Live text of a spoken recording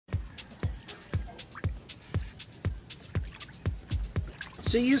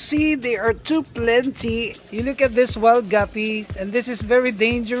So you see there are too plenty. You look at this wild guppy, and this is very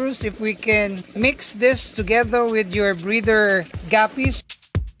dangerous if we can mix this together with your breeder guppies.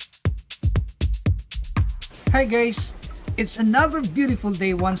 Hi guys, it's another beautiful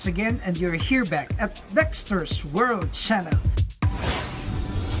day once again, and you're here back at Dexter's World Channel.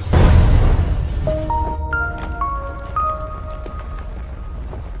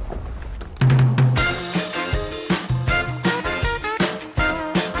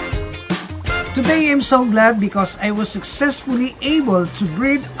 Today I'm so glad because I was successfully able to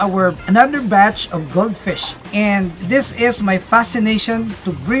breed another batch of goldfish, and this is my fascination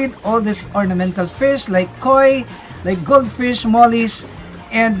to breed all these ornamental fish like koi, like goldfish, mollies,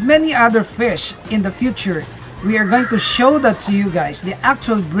 and many other fish in the future. We are going to show that to you guys, the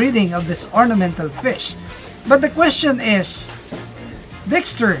actual breeding of this ornamental fish. But the question is,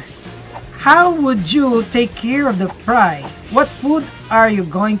 Dexter, how would you take care of the fry? What food are you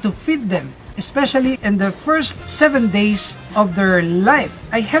going to feed them? Especially in the first 7 days of their life.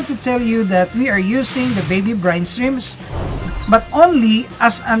 I have to tell you that we are using the baby brine shrimps, but only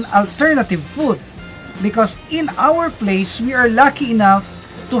as an alternative food, because in our place we are lucky enough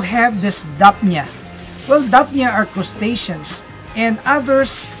to have this dapnia. Well, dapnia are crustaceans, and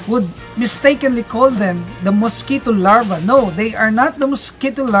others would mistakenly call them the mosquito larva. No, they are not the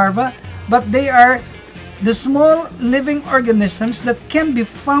mosquito larva, but they are the small living organisms that can be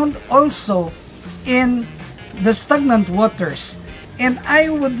found also in the stagnant waters. And I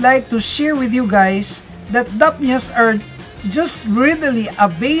would like to share with you guys that dapnias are just readily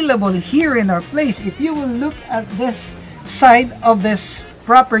available here in our place. If you will look at this side of this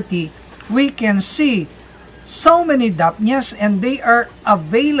property, we can see so many dapnias, and they are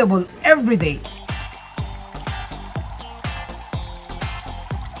available every day.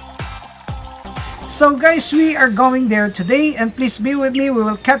 So guys, we are going there today, and please be with me. We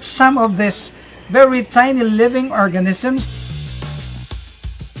will catch some of these very tiny living organisms.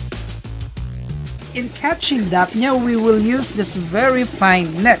 In catching dapnia, we will use this very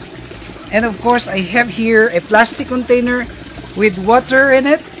fine net. And of course, I have here a plastic container with water in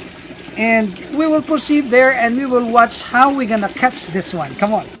it. And we will proceed there and we will watch how we're gonna catch this one.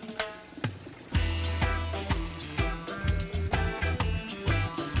 Come on.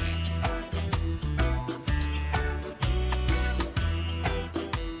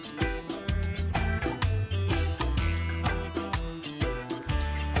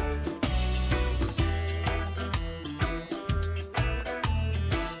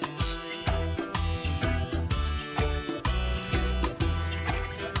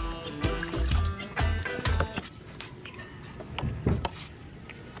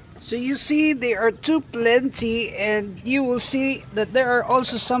 So you see there are too plenty, and you will see that there are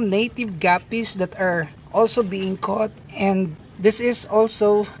also some native guppies that are also being caught, and this is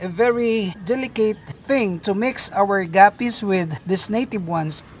also a very delicate thing to mix our guppies with these native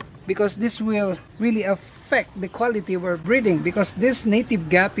ones, because this will really affect the quality of our breeding, because this native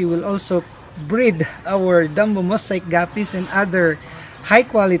guppy will also breed our Dumbo mosaic guppies and other high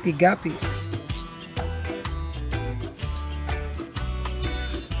quality guppies.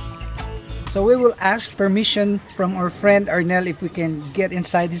 So we will ask permission from our friend Arnel if we can get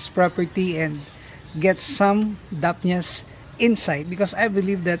inside his property and get some dapnias inside, because I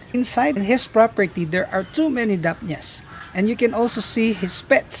believe that inside his property there are too many dapnias, and you can also see his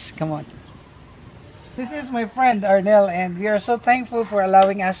pets. Come on. This is my friend Arnel, and we are so thankful for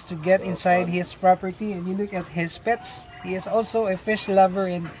allowing us to get inside his property. And you look at his pets. He is also a fish lover,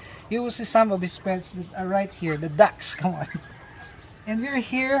 and you will see some of his pets that are right here, the ducks. Come on. And we're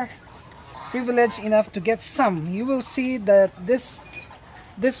here privileged enough to get some. You will see that this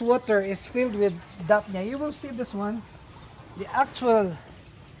water is filled with dapnia. You will see this one, the actual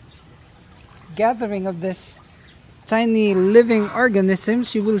gathering of this tiny living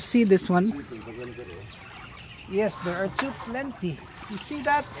organisms. You will see this one. Yes, there are too plenty. You see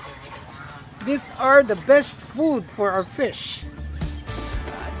that? These are the best food for our fish.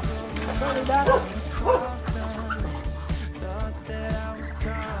 Sorry, that.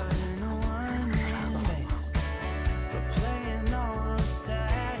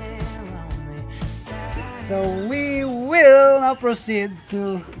 So we will now proceed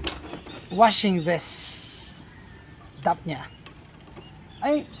to washing this dapnia.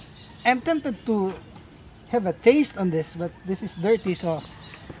 I am tempted to have a taste on this, but this is dirty, so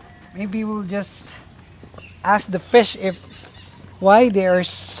maybe we'll just ask the fish why they are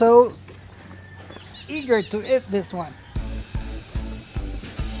so eager to eat this one.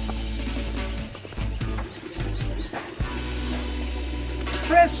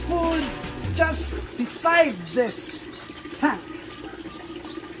 Fresh food just beside this tank.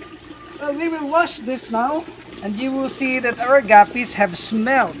 Well, we will wash this now, and you will see that our guppies have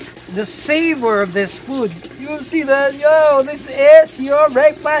smelled the savor of this food. You will see that, yo, this is your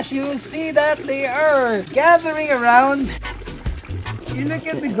breakfast. You will see that they are gathering around. You look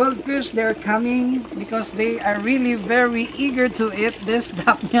at the goldfish, they're coming because they are really very eager to eat this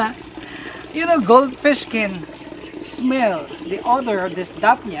dapnya. You know, goldfish can smell the odor of this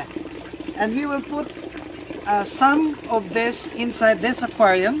dapnya. And we will put some of this inside this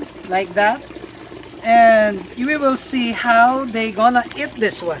aquarium like that, and you will see how they gonna eat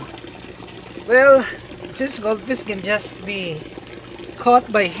this one. Well, since goldfish can just be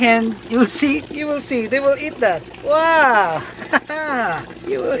caught by hand, you will see they will eat that. Wow.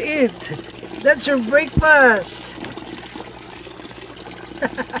 You will eat. That's your breakfast.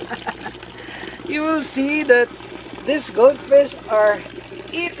 You will see that these goldfish are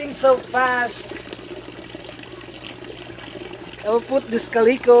eating so fast. I will put this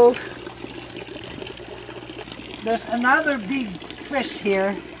calico. There's another big fish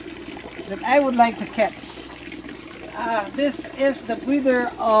here that I would like to catch. This is the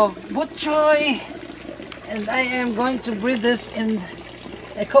breeder of butchoy, and I am going to breed this in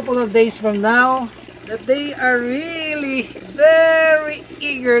a couple of days from now. That they are really very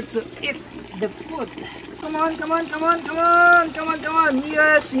eager to eat the food. Come on, come on, come on, come on, come on, come on.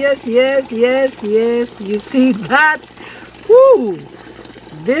 Yes, yes, yes, yes, yes. You see that? Woo!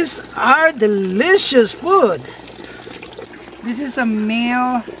 These are delicious food. This is a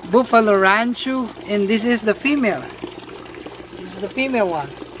male buffalo rancho, and this is the female. This is the female one.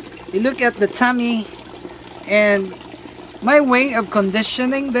 You look at the tummy, and my way of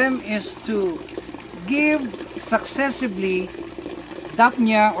conditioning them is to give successively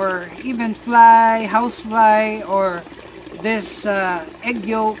dapnya or even fly, housefly, or this egg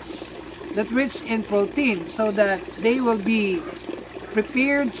yolks that rich in protein, so that they will be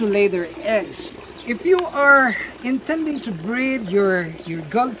prepared to lay their eggs. If you are intending to breed your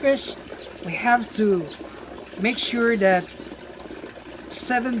goldfish, we have to make sure that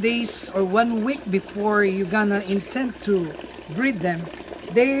 7 days or 1 week before you're gonna intend to breed them,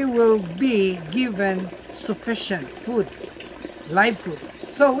 they will be given sufficient food, live food.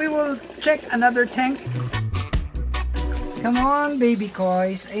 So we will check another tank. Come on, baby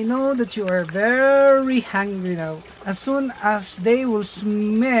kois. I know that you are very hungry now. As soon as they will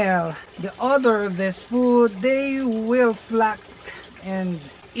smell the odor of this food, they will flock and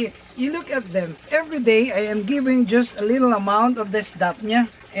eat. You look at them. Every day I am giving just a little amount of this dapnya.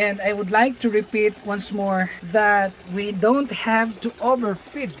 And I would like to repeat once more that we don't have to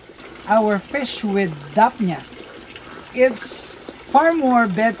overfeed our fish with dapnya. It's far more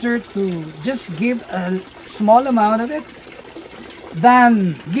better to just give a small amount of it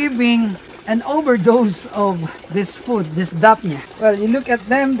than giving an overdose of this food, this dapnya. Well, you look at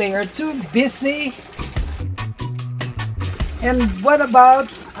them, they are too busy. And what about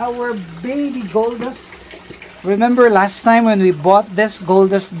our baby goldust? Remember last time when we bought this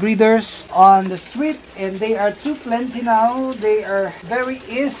goldust breeders on the street, and they are too plenty now. They are very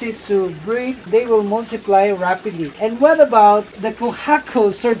easy to breed. They will multiply rapidly. And what about the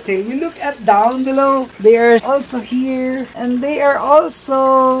Kohako Swordtail? You look at down below. They are also here, and they are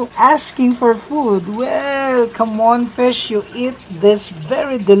also asking for food. Well, come on fish, you eat this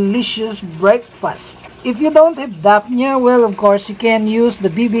very delicious breakfast. If you don't have dapnya, well, of course, you can use the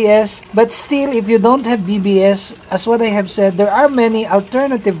BBS. But still, if you don't have BBS, as what I have said, there are many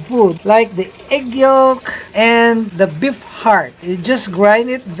alternative food like the egg yolk and the beef heart. You just grind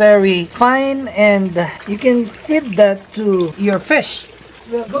it very fine, and you can feed that to your fish.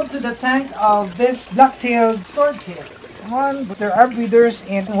 We'll go to the tank of this black-tailed swordtail. Come on, there are breeders,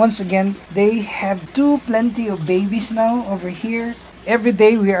 and once again, they have plenty of babies now over here. Every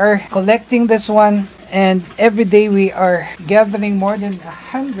day we are collecting this one, and every day we are gathering more than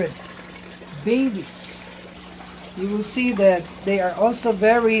 100 babies. You will see that they are also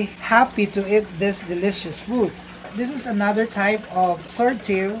very happy to eat this delicious food. This is another type of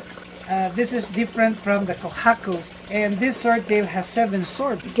swordtail. This is different from the Kohakos, and this swordtail has 7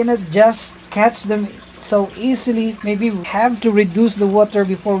 swords. You cannot just catch them so easily. Maybe we have to reduce the water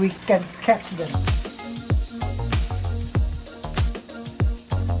before we can catch them.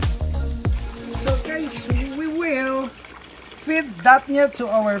 Feed dapnya to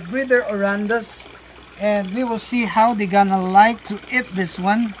our breeder orandas, and we will see how they gonna like to eat this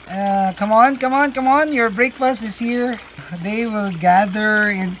one. Come on, come on, come on, your breakfast is here. They will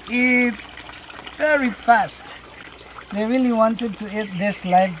gather and eat very fast. They really wanted to eat this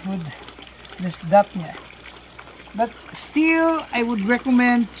live food, this dapnya. But still, I would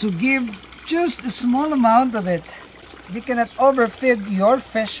recommend to give just a small amount of it. you cannot overfeed your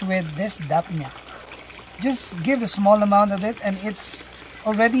fish with this dapnya. Just give a small amount of it and it's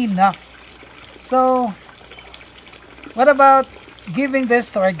already enough. So what about giving this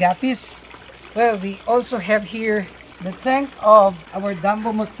to our guppies? Well, we also have here the tank of our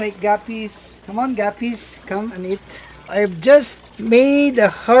Dumbo mosaic guppies. Come on guppies, come and eat. I've just made a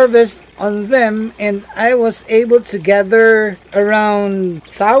harvest on them and I was able to gather around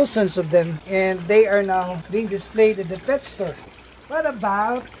thousands of them, and they are now being displayed at the pet store. What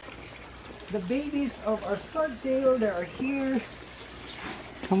about the babies of our swordtail that are here?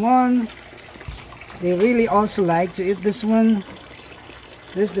 Come on. They really also like to eat this one.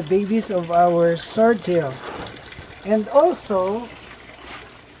 This is the babies of our swordtail. And also,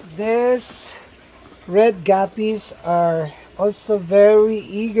 these red guppies are also very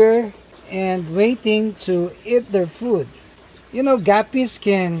eager and waiting to eat their food. You know, guppies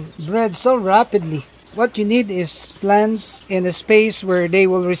can breed so rapidly. What you need is plants in a space where they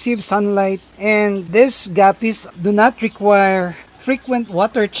will receive sunlight, and these guppies do not require frequent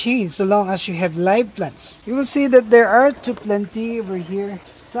water change so long as you have live plants. You will see that there are too plenty over here.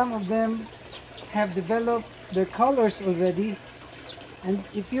 Some of them have developed their colors already, and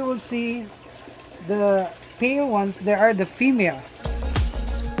if you will see the pale ones, they are the female.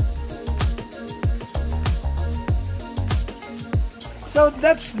 So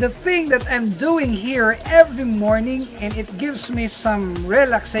that's the thing that I'm doing here every morning, and it gives me some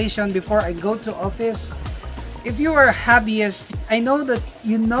relaxation before I go to office. If you are a hobbyist, I know that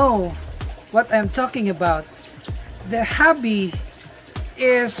you know what I'm talking about. The hobby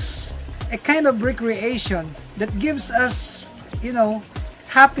is a kind of recreation that gives us, you know,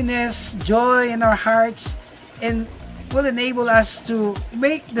 happiness, joy in our hearts, and will enable us to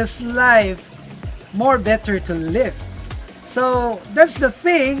make this life more better to live. So that's the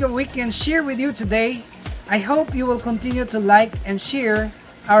thing we can share with you today. I hope you will continue to like and share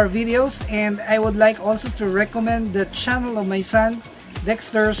our videos, and I would like also to recommend the channel of my son,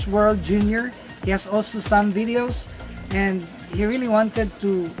 Dexter's World Jr. He has also some videos, and he really wanted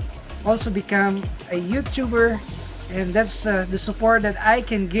to also become a YouTuber, and that's the support that I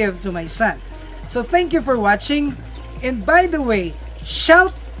can give to my son. So thank you for watching, and by the way,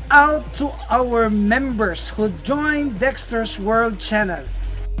 shout out to our members who joined Dexter's World channel.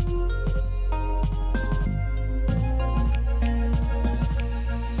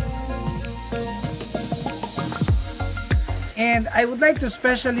 And I would like to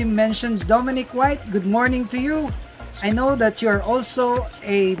especially mention Dominic White. Good morning to you. I know that you are also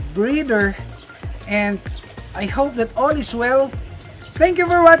a breeder, and I hope that all is well. Thank you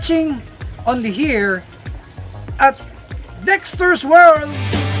for watching, only here at Dexter's World.